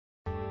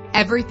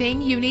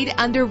Everything you need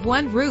under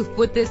one roof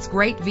with this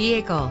great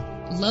vehicle.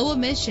 Low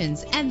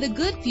emissions and the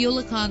good fuel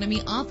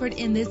economy offered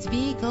in this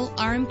vehicle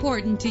are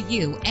important to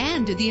you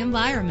and to the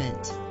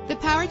environment. The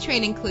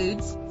powertrain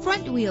includes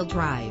front-wheel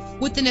drive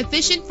with an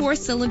efficient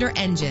 4-cylinder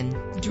engine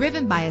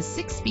driven by a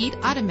 6-speed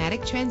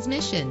automatic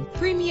transmission.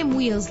 Premium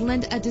wheels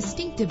lend a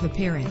distinctive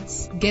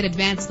appearance. Get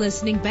advanced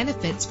listening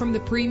benefits from the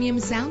premium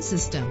sound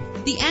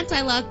system. The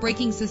anti-lock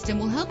braking system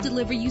will help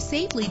deliver you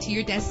safely to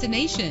your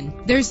destination.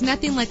 There's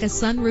nothing like a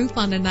sunroof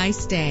on a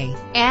nice day.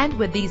 And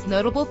with these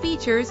notable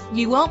features,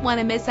 you won't want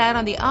to miss out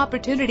on the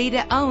opportunity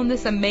to own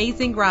this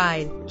amazing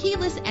ride.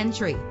 Keyless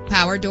entry,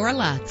 power door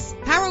locks,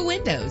 power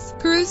windows,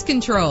 cruise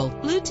control,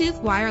 Bluetooth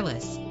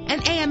wireless,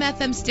 an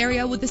AM/FM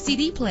stereo with a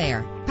CD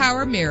player,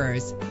 power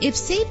mirrors. If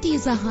safety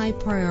is a high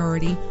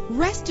priority,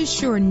 rest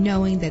assured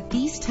knowing that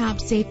these top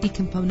safety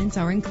components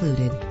are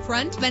included.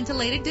 Front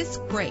ventilated disc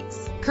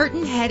brakes,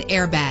 curtain head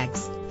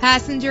airbags,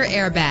 passenger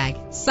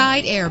airbag,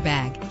 side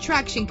airbag,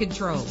 traction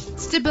control,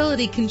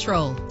 stability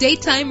control,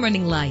 daytime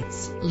running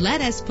lights.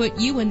 Let us put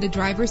you in the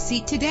driver's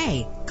seat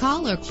today.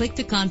 Call or click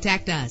to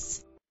contact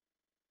us.